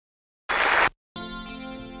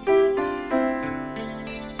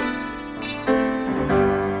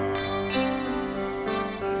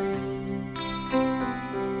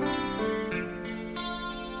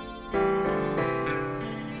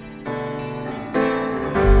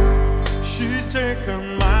She's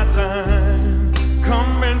taken my time,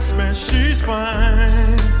 convinced me she's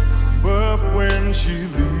fine, but when she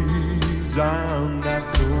leaves I'm not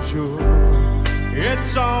so sure.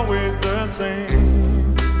 It's always the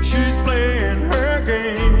same, she's playing her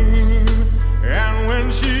game, and when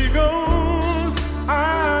she goes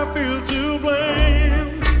I feel to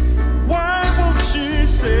blame. Why won't she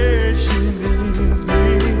say she needs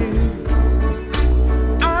me?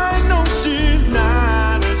 I know she's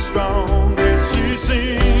not as strong as she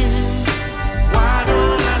seems. Why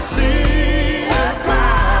don't I see her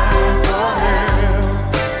cry for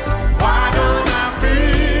help? Why don't I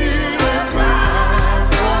feel her cry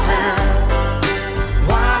for help?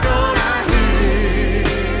 Why don't I hear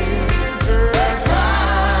her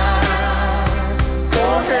cry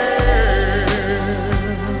for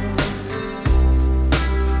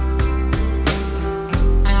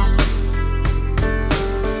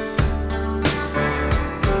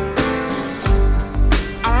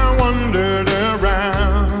I wandered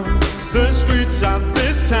around the streets of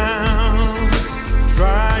this town,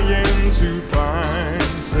 trying to find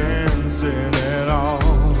sense in it all.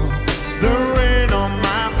 The rain on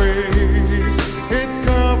my face, it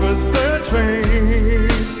covers the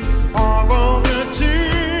trace of all the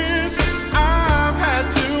tears I've had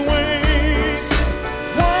to waste.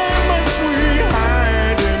 Why must we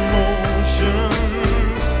hide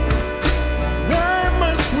emotions? Why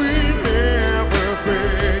must we never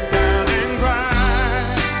break down and cry?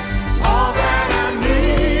 All that I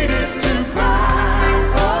need is to cry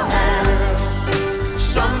for help.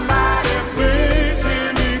 Somebody please hear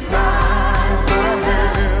me cry for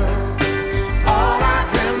help. All I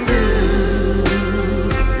can do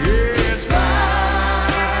is cry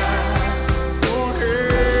for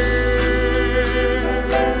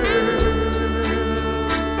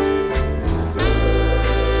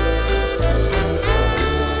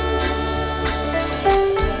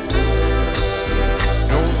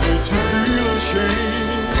Don't need to feel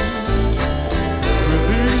ashamed.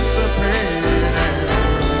 Release the pain and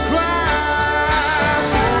cry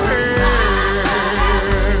for help.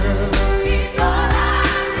 It's all I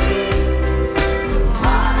need.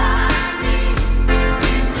 All I need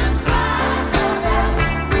is to cry for help.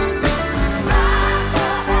 Cry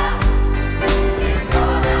for help. It's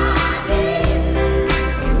all I need.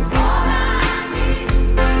 All I need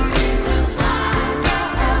is to cry for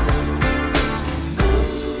help.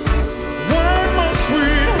 Why must we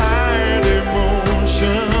hide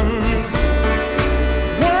emotions?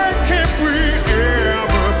 Why can't we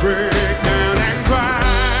ever break down and cry?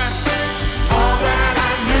 All that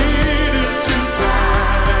I need is to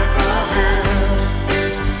cry for help.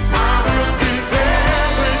 I will be there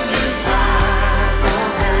when you cry for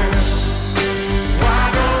help. Why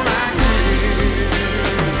don't I hear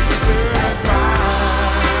the cry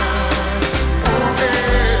for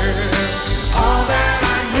help? All that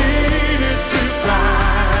I need is to cry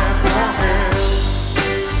for help.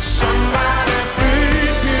 Somebody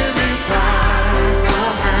please hear me cry for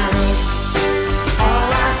help. All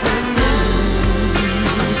I can do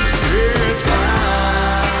is cry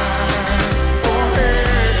for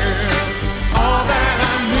help. All that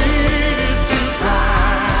I need is to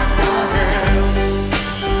cry for help.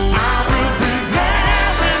 I will be there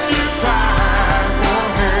when you cry for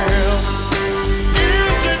help.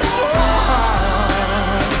 Is it so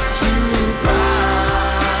hard to cry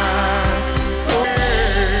for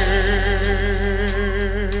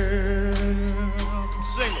help?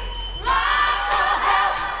 Sing it. Cry for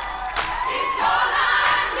help. It's all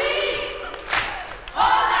I need.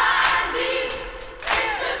 All I need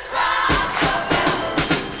is to cry for help.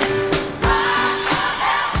 Cry for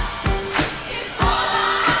help. It's all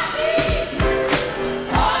I need.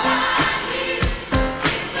 All I need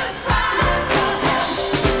is to cry for help.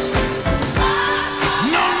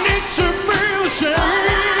 No need to feel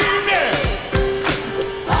ashamed. Yeah.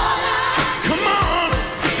 Come on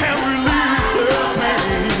and release the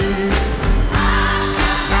pain.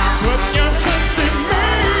 Put your trust in me.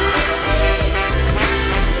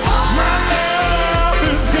 My love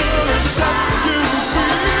is gonna set you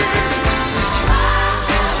free.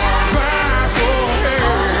 Cry for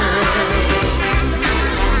help.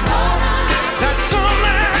 That's all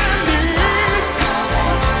I need.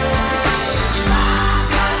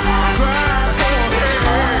 Cry for help.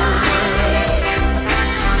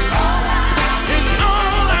 It's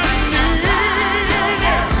all I need.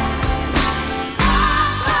 Yeah.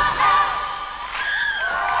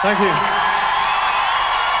 Thank you.